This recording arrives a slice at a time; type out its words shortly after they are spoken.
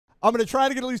I'm going to try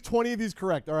to get at least 20 of these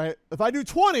correct, all right? If I do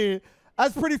 20,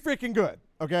 that's pretty freaking good,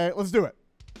 okay? Let's do it.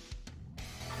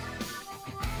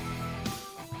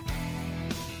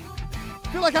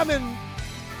 I feel like I'm in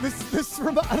this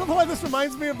I don't know why this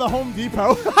reminds me of the Home Depot.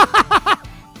 All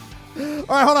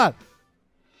right, hold on.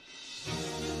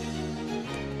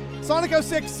 Sonic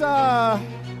 06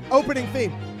 opening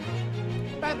theme.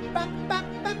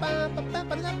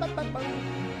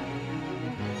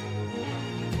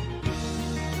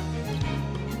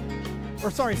 Or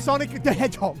sorry, Sonic the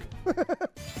Hedgehog.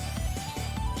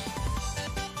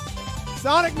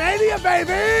 Sonic Mania,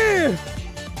 baby!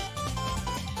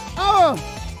 Oh!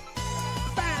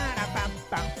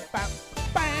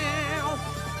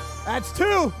 That's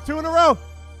two. Two in a row.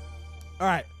 All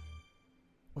right.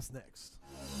 What's next?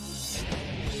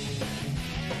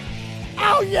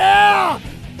 Oh, yeah!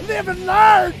 Live and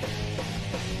learn!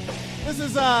 This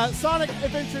is Sonic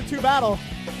Adventure 2 Battle,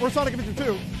 or Sonic Adventure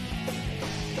 2.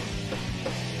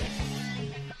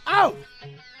 Oh!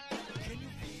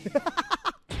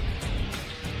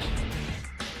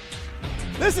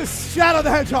 This is Shadow the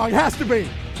Hedgehog, has to be.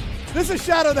 This is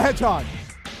Shadow the Hedgehog.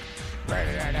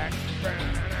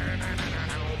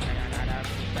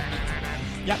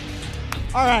 Yep.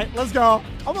 All right, let's go.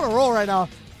 I'm on a roll right now.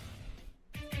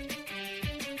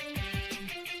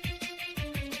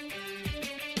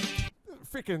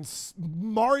 Freaking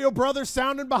Mario Brothers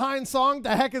sounding behind song.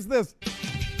 The heck is this?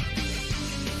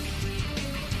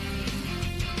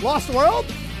 Lost World?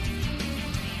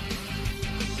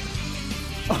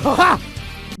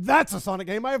 That's a Sonic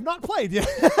game I have not played yet.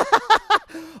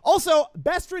 Also,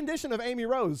 best rendition of Amy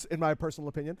Rose, in my personal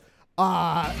opinion.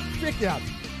 Frick yeah.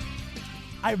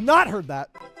 I have not heard that.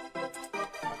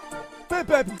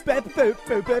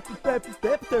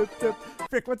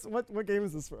 Frick, what game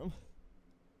is this from?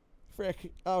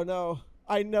 Frick, oh no.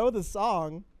 I know the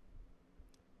song.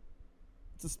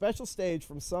 It's a special stage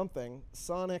from something.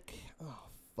 Sonic, oh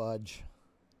fudge.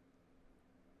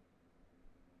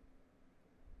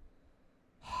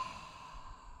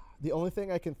 The only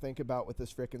thing I can think about with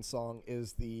this frickin' song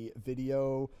is the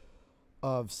video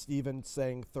of Steven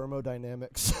saying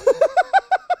thermodynamics.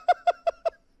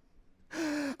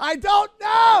 I don't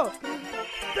know!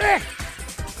 Frick!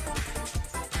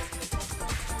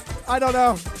 I don't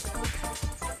know.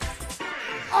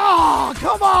 Oh,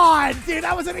 come on! Dude,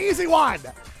 that was an easy one!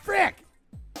 Frick!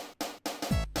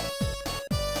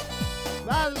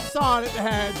 That's Sonic the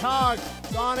Hedgehog.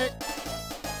 Sonic.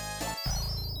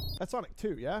 That's Sonic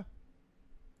 2, yeah?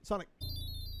 Sonic.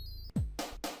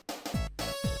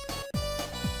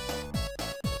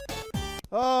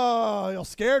 Oh, you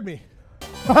scared me.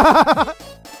 All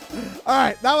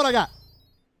right, that one I got.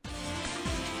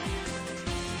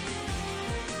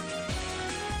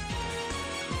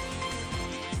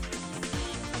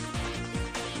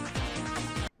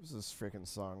 What's this freaking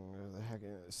song? The heck,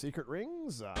 Secret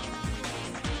Rings?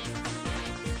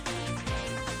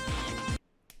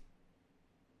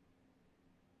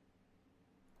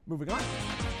 Moving on.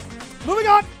 Moving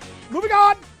on. Moving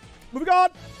on. Moving on.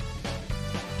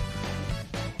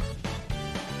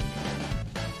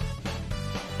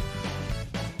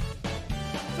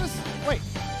 Wait.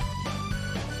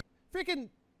 Freaking.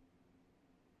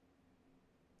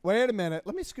 Wait a minute.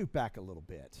 Let me scoot back a little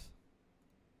bit.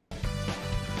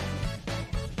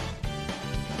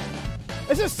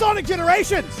 This is Sonic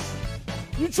Generations.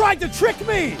 You tried to trick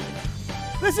me.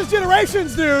 This is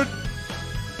Generations, dude.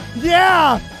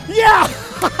 Yeah. Yeah.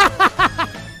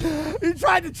 You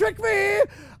tried to trick me. I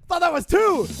thought that was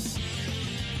 2.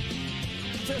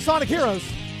 Sonic Heroes.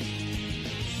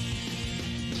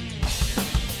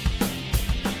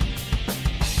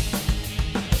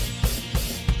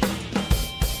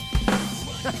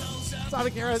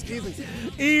 Sonic Heroes, easy.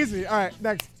 Easy. All right,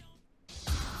 next.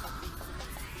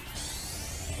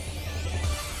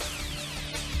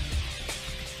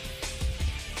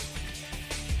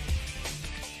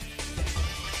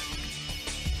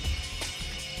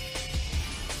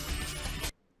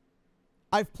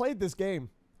 I've played this game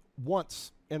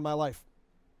once in my life.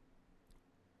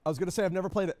 I was going to say I've never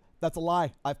played it. That's a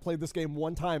lie. I've played this game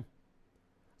one time.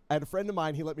 I had a friend of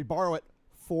mine. He let me borrow it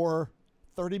for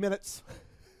 30 minutes.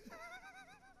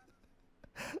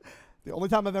 The only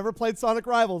time I've ever played Sonic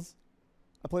Rivals.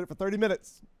 I played it for 30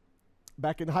 minutes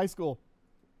back in high school.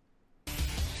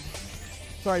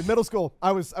 Sorry, middle school.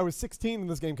 I was 16 when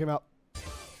this game came out.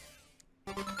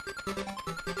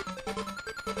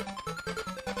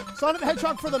 Sonic the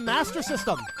Hedgehog for the Master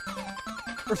System.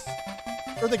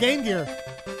 Or the Game Gear.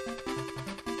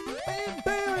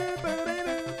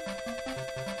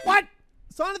 What?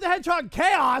 Sonic the Hedgehog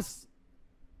Chaos?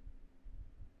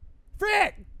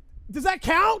 Frick! Does that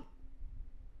count?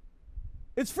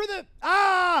 It's for the...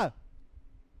 Ah!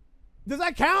 Does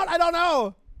that count? I don't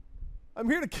know. I'm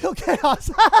here to kill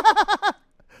chaos.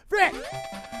 Frick!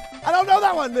 I don't know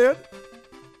that one, dude.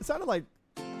 It sounded like...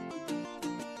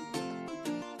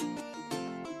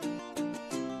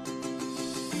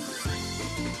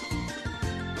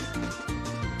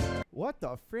 What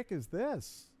the frick is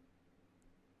this?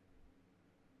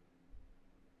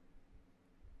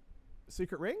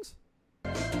 Secret rings?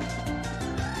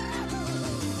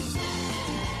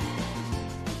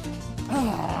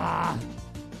 Ah!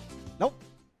 Nope.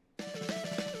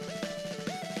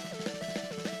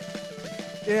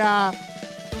 Yeah.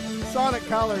 Sonic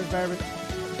Colors, baby.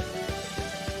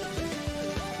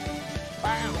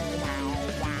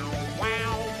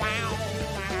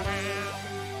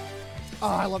 Oh,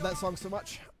 I love that song so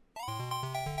much.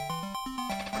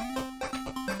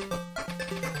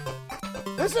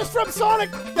 This is from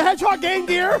Sonic the Hedgehog Game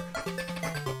Gear.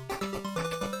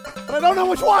 But I don't know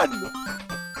which one.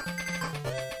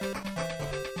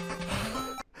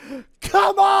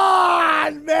 Come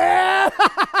on, man.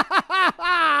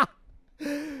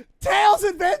 Tails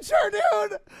Adventure,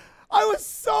 dude. I was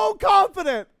so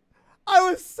confident.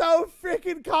 I was so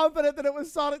freaking confident that it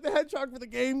was Sonic the Hedgehog for the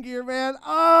Game Gear, man.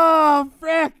 Oh,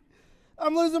 frick.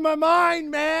 I'm losing my mind,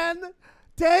 man.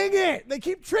 Dang it. They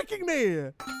keep tricking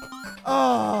me.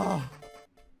 Oh.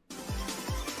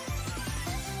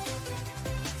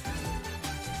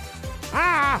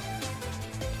 Ah.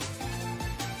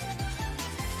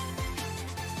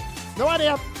 No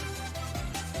idea.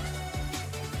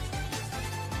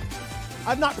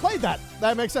 I've not played that.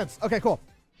 That makes sense. Okay, cool.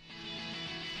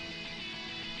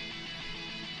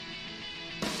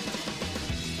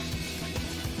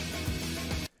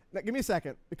 Now, give me a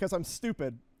second, because I'm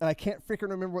stupid and I can't freaking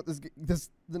remember what the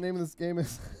name of this game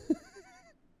is.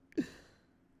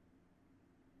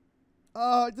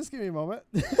 Oh, just give me a moment.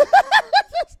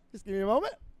 Just give me a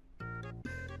moment.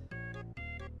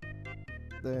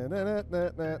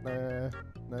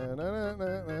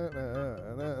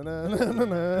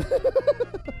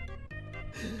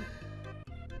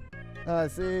 I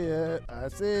see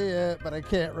it, but I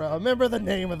can't remember the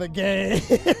name of the game.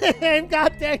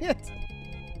 God dang it.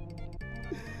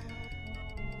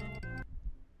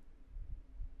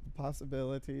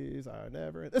 Possibilities are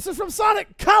never... This is from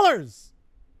Sonic Colors!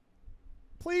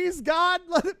 Please, God,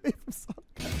 let it be from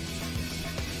Sonic Colors.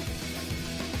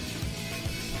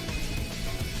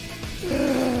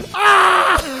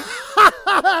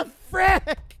 Ah!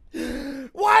 Frick!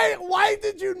 Why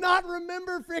did you not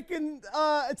remember frickin',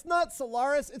 it's not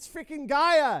Solaris, it's frickin'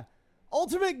 Gaia.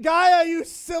 Ultimate Gaia, you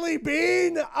silly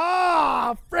bean!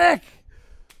 Ah, frick!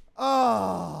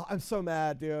 Oh, I'm so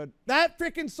mad, dude. That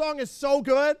frickin' song is so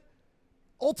good.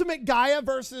 Ultimate Gaia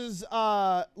versus,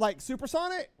 like,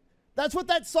 Supersonic? That's what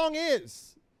that song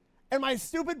is. And my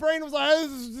stupid brain was like,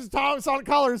 this is just Sonic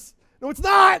Colors. No, it's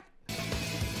not!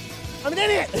 I'm an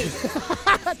idiot!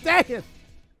 Dang it!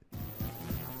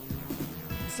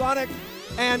 Sonic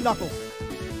and Knuckles.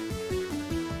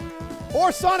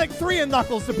 Or Sonic 3 and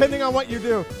Knuckles, depending on what you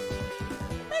do.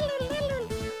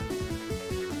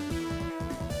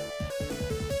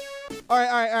 All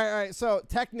right. So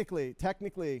technically,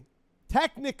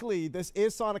 this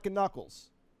is Sonic and Knuckles.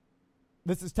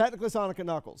 This is technically Sonic and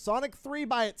Knuckles. Sonic 3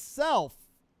 by itself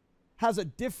has a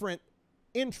different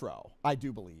intro, I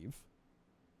do believe.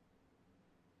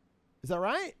 Is that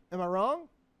right? Am I wrong?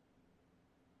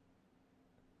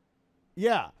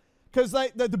 Yeah, because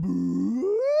like the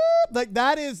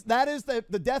that is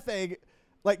the Death Egg,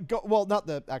 like well, not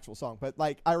the actual song, but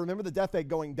like I remember the Death Egg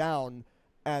going down,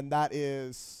 and that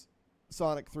is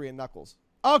Sonic 3 and Knuckles.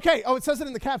 Okay. Oh, it says it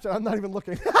in the caption. I'm not even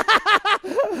looking.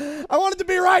 I wanted to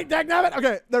be right, dagnabbit.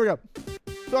 Okay, there we go.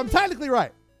 So I'm technically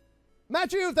right.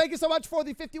 Matthew, thank you so much for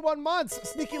the 51 months.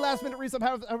 Sneaky last minute resub.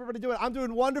 How's everybody doing? I'm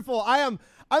doing wonderful. I'm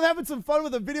having some fun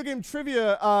with a video game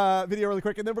trivia video really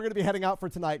quick, and then we're gonna be heading out for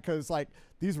tonight because like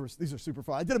these are super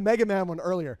fun. I did a Mega Man one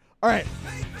earlier. All right.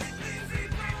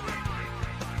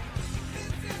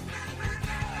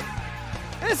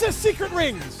 This is Secret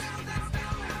Rings.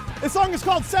 This song is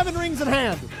called 7 Rings in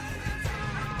Hand.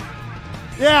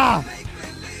 Yeah.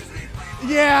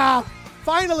 Yeah.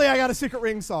 Finally, I got a Secret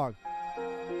Rings song.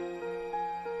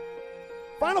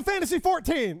 Final Fantasy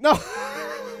 14. No.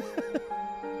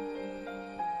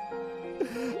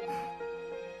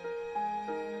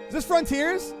 Is this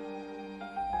Frontiers?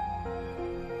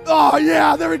 Oh,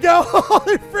 yeah. There we go.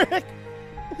 Holy frick.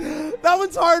 That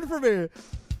one's hard for me.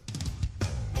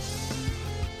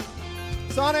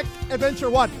 Sonic Adventure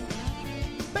 1.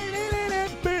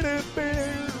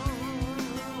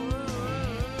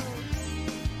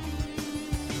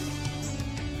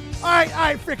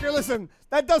 Alright, Fricker, listen.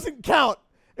 That doesn't count.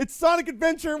 It's Sonic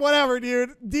Adventure, whatever,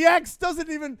 dude. DX doesn't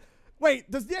even... Wait,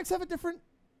 does DX have a different...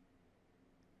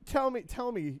 Tell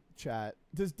me, chat.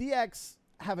 Does DX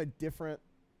have a different...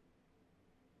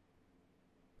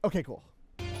 Okay, cool.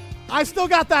 I still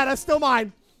got that. That's still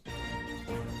mine.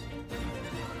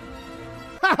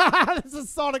 This is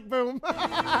Sonic Boom.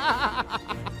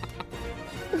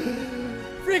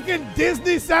 Freaking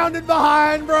Disney sounded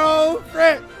behind, bro.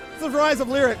 Frick. This is Rise of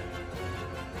Lyric.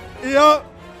 Yup.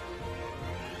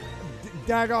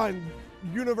 Daggone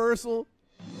Universal.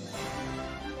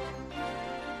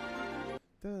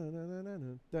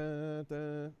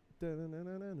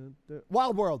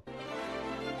 Wild World.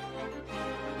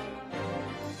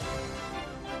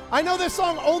 I know this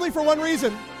song only for one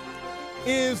reason.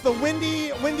 Is the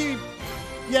windy,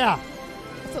 yeah.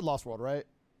 I said Lost World, right?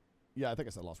 Yeah, I think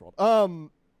I said Lost World.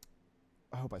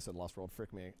 I hope I said Lost World,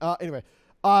 frick me. Anyway,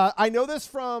 I know this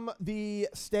from the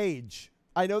stage.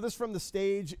 I know this from the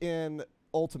stage in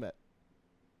Ultimate.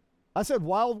 I said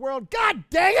Wild World. God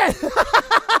dang it!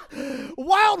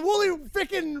 Wild Woolly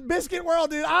freaking Biscuit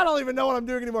World, dude. I don't even know what I'm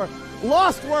doing anymore.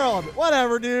 Lost World.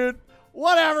 Whatever, dude.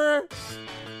 Whatever.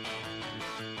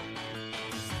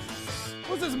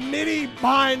 What's this MIDI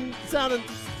behind sounding?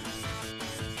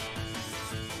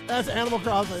 That's Animal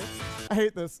Crossing. I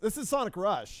hate this. This is Sonic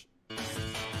Rush.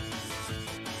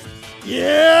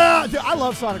 Yeah! Dude, I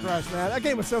love Sonic Rush, man. That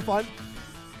game was so fun.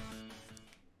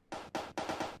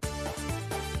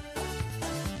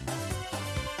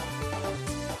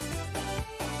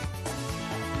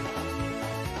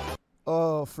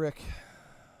 Oh, frick.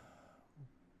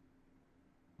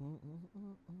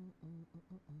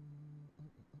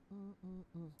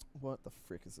 What the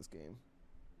frick is this game?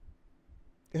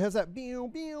 It has that beow,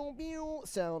 beow, beow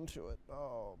sound to it.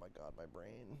 Oh my god, my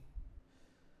brain.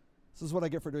 This is what I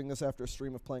get for doing this after a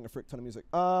stream of playing a frick ton of music.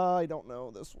 I don't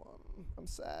know this one. I'm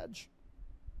sad.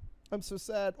 I'm so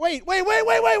sad. Wait.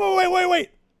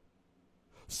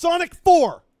 Sonic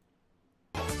 4.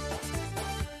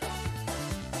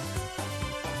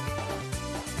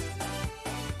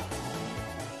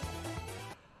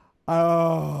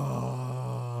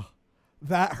 Oh,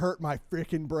 that hurt my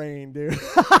freaking brain, dude.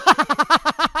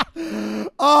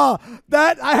 Oh,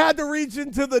 that I had to reach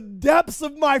into the depths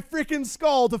of my freaking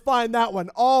skull to find that one.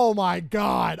 Oh my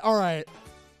god. All right.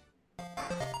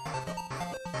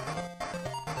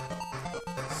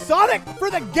 Sonic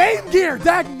for the Game Gear,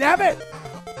 dagnabbit.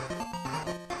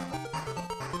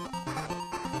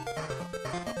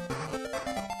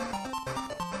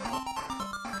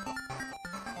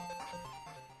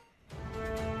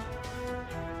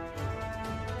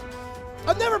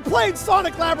 I've never played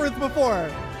Sonic Labyrinth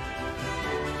before.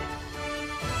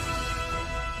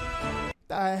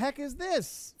 The heck is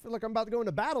this? I feel like I'm about to go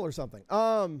into battle or something.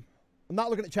 I'm not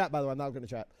looking at chat, by the way. I'm not looking at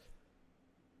chat.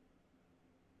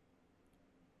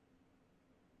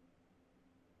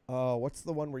 Oh, what's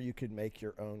the one where you could make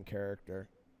your own character?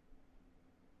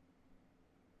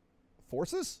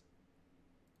 Forces?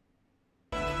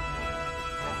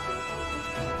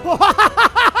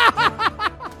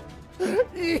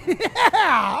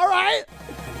 Yeah, all right.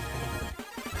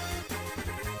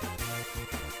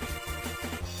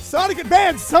 Sonic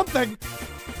Advance something.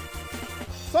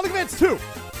 Sonic Advance 2.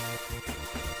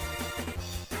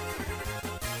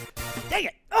 Dang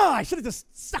it. Oh, I should have just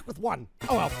stuck with one.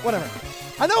 Oh, well, whatever.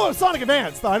 I know it was Sonic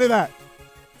Advance, though. I knew that.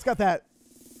 It's got that.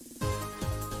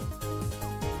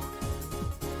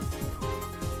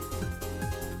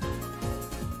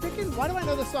 Freaking, why do I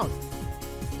know this song?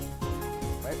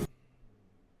 Right.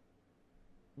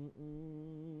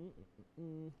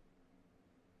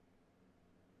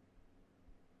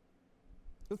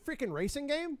 The freaking racing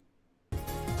game?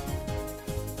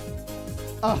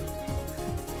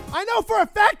 I know for a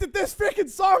fact that this freaking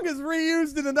song is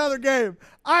reused in another game.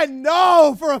 I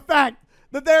know for a fact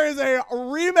that there is a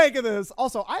remake of this.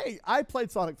 Also, I played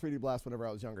Sonic 3D Blast whenever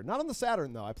I was younger. Not on the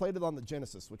Saturn, though. I played it on the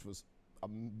Genesis, which was a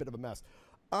bit of a mess.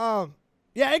 Yeah,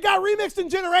 it got remixed in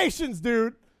Generations,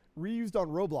 dude. Reused on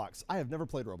Roblox. I have never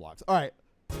played Roblox. All right.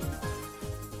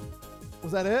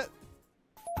 Was that it?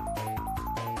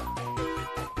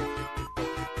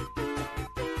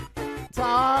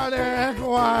 Sonic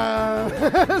 1.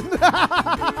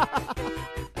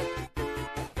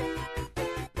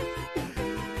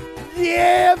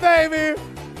 Yeah, baby.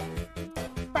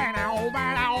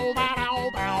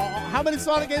 How many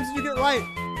Sonic games did you get right?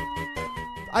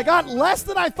 I got less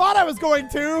than I thought I was going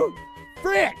to.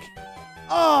 Frick.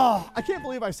 Oh, I can't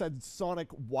believe I said Sonic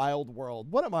Wild World.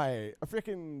 What am I?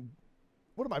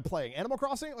 What am I playing? Animal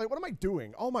Crossing? Like, what am I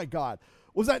doing? Oh my god.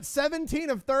 was at 17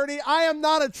 of 30. I am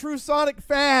not a true Sonic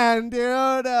fan,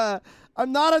 dude.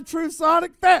 I'm not a true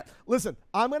Sonic fan. Listen,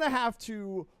 I'm gonna have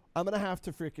to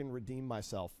freaking redeem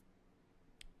myself.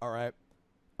 All right,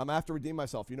 I'm gonna have to redeem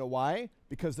myself. You know why?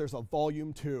 Because there's a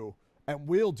volume 2. And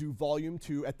we'll do volume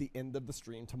 2 at the end of the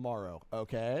stream tomorrow,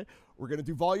 okay? We're going to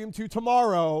do volume 2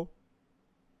 tomorrow.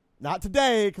 Not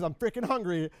today, because I'm freaking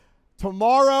hungry.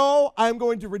 Tomorrow, I'm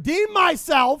going to redeem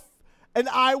myself, and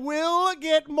I will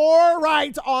get more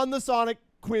right on the Sonic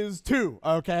Quiz 2,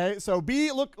 okay? So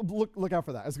look out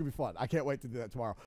for that. It's going to be fun. I can't wait to do that tomorrow.